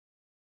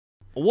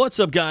What's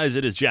up, guys?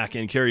 It is Jack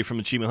and Carrie from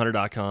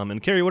AchievementHunter.com.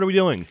 And Carrie, what are we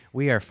doing?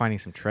 We are finding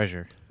some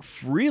treasure.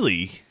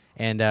 Really?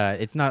 And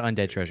it's not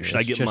undead treasure. Should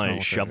I get my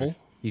shovel? Treasure.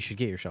 You should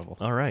get your shovel.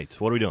 All right.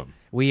 What are we doing?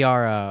 We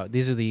are.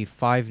 These are the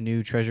 5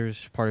 new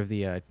treasures, part of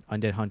the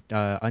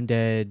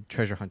Undead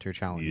Treasure Hunter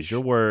Challenge. Use your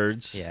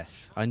words.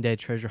 Yes. Undead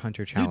Treasure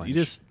Hunter Challenge. Dude, you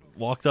just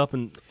walked up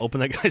and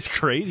opened that guy's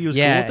crate? He was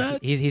cool with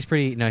that? He's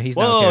pretty... No, he's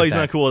Whoa, not okay with he's that.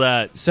 not cool with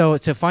that. So,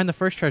 to find the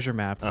first treasure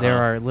map, there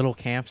are little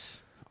camps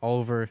all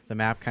over the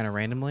map kind of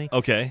randomly.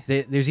 Okay.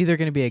 There's either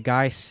going to be a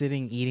guy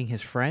sitting eating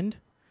his friend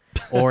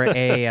or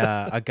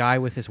a guy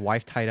with his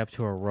wife tied up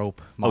to a rope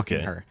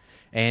mocking her.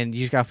 And you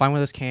just got to find one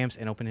of those camps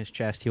and open his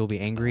chest. He'll be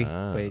angry,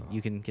 but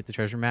you can get the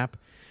treasure map.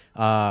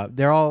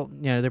 They're all,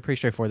 they're pretty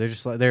straightforward. They're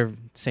just they're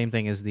same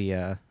thing as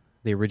the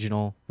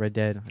original Red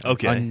Dead,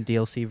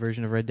 un-DLC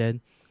version of Red Dead.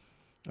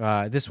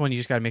 This one, you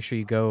just got to make sure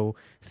you go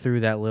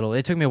through that little...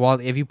 It took me a while.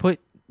 If you put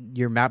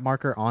your map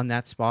marker on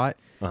that spot,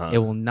 it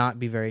will not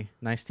be very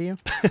nice to you.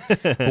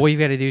 But what you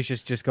got to do is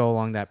just go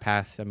along that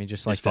path. I mean,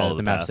 just like follow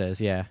the map says.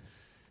 Yeah.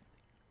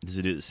 Does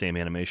it do the same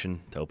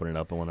animation to open it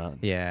up and whatnot?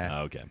 Yeah.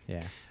 Oh, okay.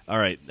 Yeah. All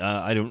right.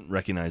 I don't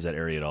recognize that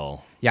area at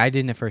all. Yeah, I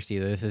didn't at first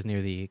either. This is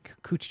near the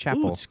Cooch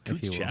Chapel. Ooh, it's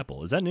Cooch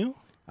Chapel. Is that new?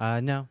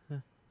 No.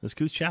 Was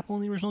Cooch Chapel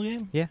in the original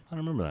game? Yeah. I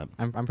don't remember that.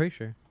 I'm pretty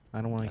sure.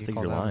 I don't want to get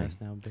called out on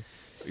this now. But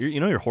you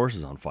know your horse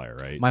is on fire,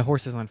 right? My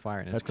horse is on fire,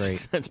 and it's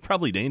great. That's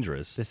probably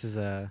dangerous. This is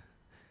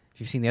if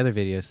you've seen the other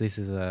videos, this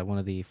is one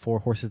of the 4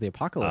 horses of the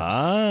apocalypse.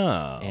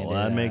 Ah, well,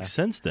 that makes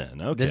sense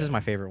then. Okay. This is my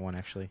favorite one,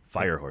 actually.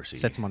 Fire horsey.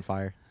 Sets him on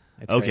fire.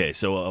 It's okay, great.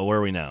 so where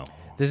are we now?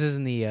 This is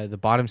in the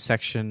bottom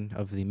section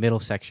of the middle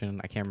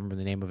section. I can't remember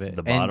the name of it.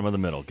 The bottom of the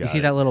middle. You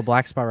see that little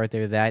black spot right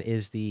there? That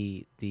is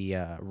the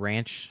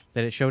ranch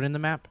that it showed in the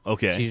map.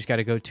 Okay. So you just got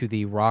to go to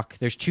the rock.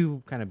 There's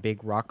 2 kind of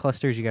big rock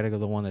clusters. You got to go to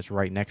the one that's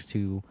right next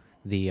to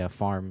the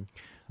farm,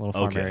 little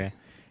farm area.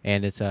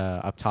 And it's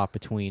up top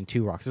between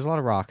 2 rocks. There's a lot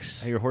of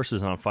rocks. Hey, your horse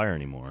isn't on fire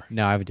anymore.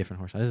 No, I have a different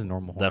horse. This is a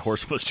normal horse. That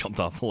horse was jumped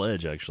off the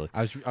ledge, actually.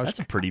 That's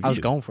a pretty view. I was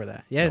going for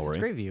that. Yeah, it's a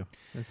great view.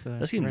 It's a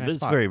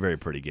very, very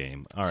pretty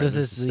game. All right, so this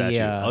is the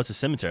statue. It's a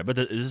cemetery. But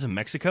is this in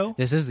Mexico?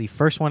 This is the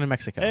first one in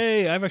Mexico.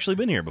 Hey, I've actually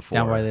been here before.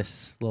 Down by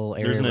this little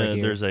area right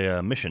here. There's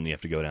a mission you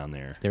have to go down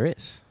there. There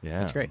is. Yeah.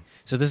 That's great.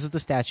 So this is the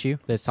statue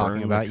that it's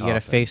talking about. You got to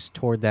face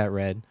toward that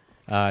red.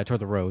 Toward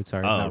the road,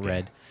 sorry, not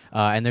red.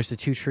 And there's the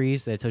 2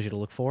 trees that it tells you to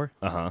look for.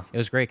 It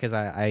was great because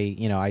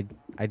I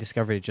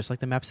discovered it just like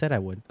the map said I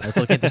would. I was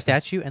looking at the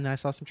statue and then I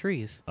saw some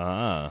trees.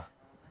 So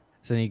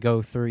then you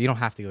go through. You don't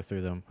have to go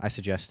through them. I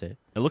suggest it.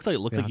 It looked like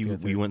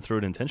you went through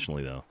it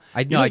intentionally though.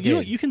 I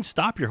did. You can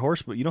stop your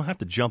horse, but you don't have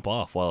to jump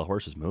off while a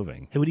horse is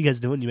moving. Hey, what are you guys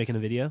doing? You making a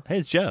video? Hey,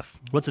 it's Jeff.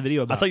 What's the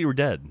video about? I thought you were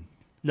dead.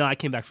 No, I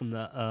came back from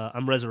the.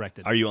 I'm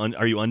resurrected. Are you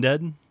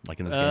undead like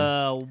in this game?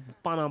 All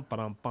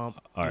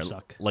right,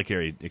 suck. like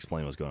Harry,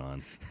 explain what's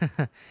going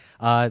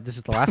on. This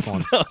is the last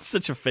one. That was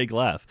such a fake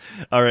laugh.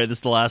 All right, this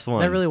is the last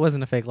one. That really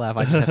wasn't a fake laugh.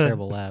 I just have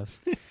terrible laughs.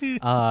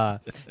 Now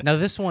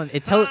this one,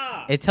 it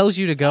tells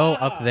you to go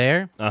up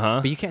there,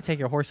 but you can't take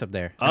your horse up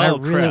there. And I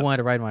really wanted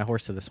to ride my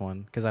horse to this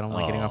one because I don't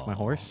like getting off my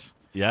horse.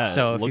 Yeah.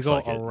 So if you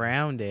go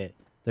around it,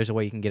 there's a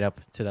way you can get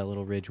up to that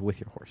little ridge with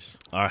your horse.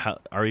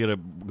 Are you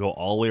gonna go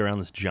all the way around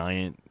this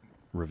giant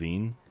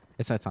ravine?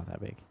 It's not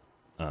that big.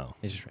 Oh,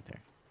 it's just right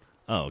there.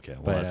 Oh, okay.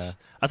 Well,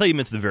 I thought you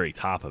meant to the very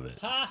top of it.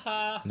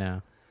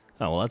 No.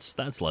 Oh, well,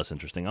 that's less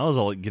interesting. I was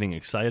all getting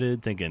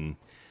excited, thinking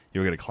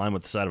you were gonna climb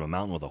up the side of a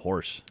mountain with a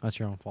horse. That's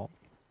your own fault.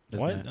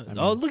 What?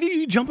 Look at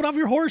you jumping off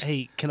your horse!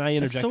 Hey, can I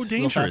interject? That's so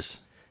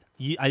dangerous.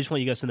 I just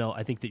want you guys to know,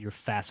 I think that you're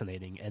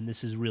fascinating, and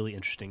this is really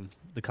interesting.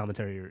 The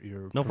commentary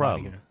you're no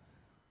problem. Here.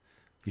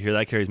 You hear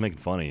that? Carrie's making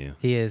fun of you.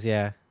 He is,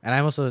 yeah. And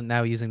I'm also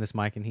now using this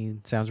mic, and he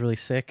sounds really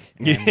sick.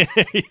 Yeah.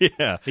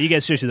 But you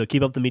guys, seriously, though,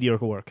 keep up the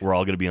mediocre work. We're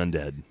all going to be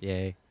undead.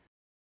 Yay.